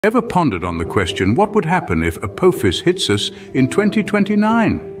Ever pondered on the question, what would happen if Apophis hits us in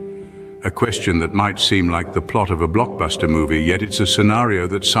 2029? A question that might seem like the plot of a blockbuster movie, yet it's a scenario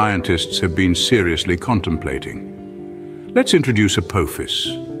that scientists have been seriously contemplating. Let's introduce Apophis,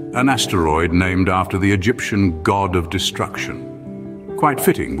 an asteroid named after the Egyptian god of destruction. Quite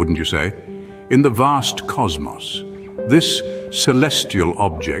fitting, wouldn't you say? In the vast cosmos, this celestial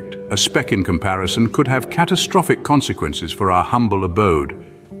object, a speck in comparison, could have catastrophic consequences for our humble abode,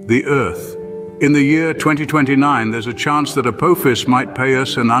 the Earth. In the year 2029, there's a chance that Apophis might pay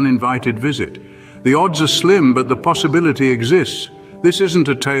us an uninvited visit. The odds are slim, but the possibility exists. This isn't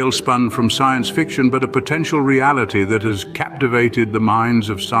a tale spun from science fiction, but a potential reality that has captivated the minds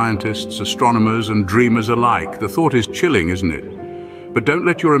of scientists, astronomers, and dreamers alike. The thought is chilling, isn't it? But don't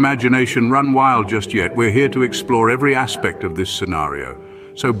let your imagination run wild just yet. We're here to explore every aspect of this scenario.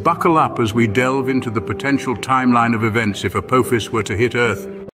 So buckle up as we delve into the potential timeline of events if Apophis were to hit Earth.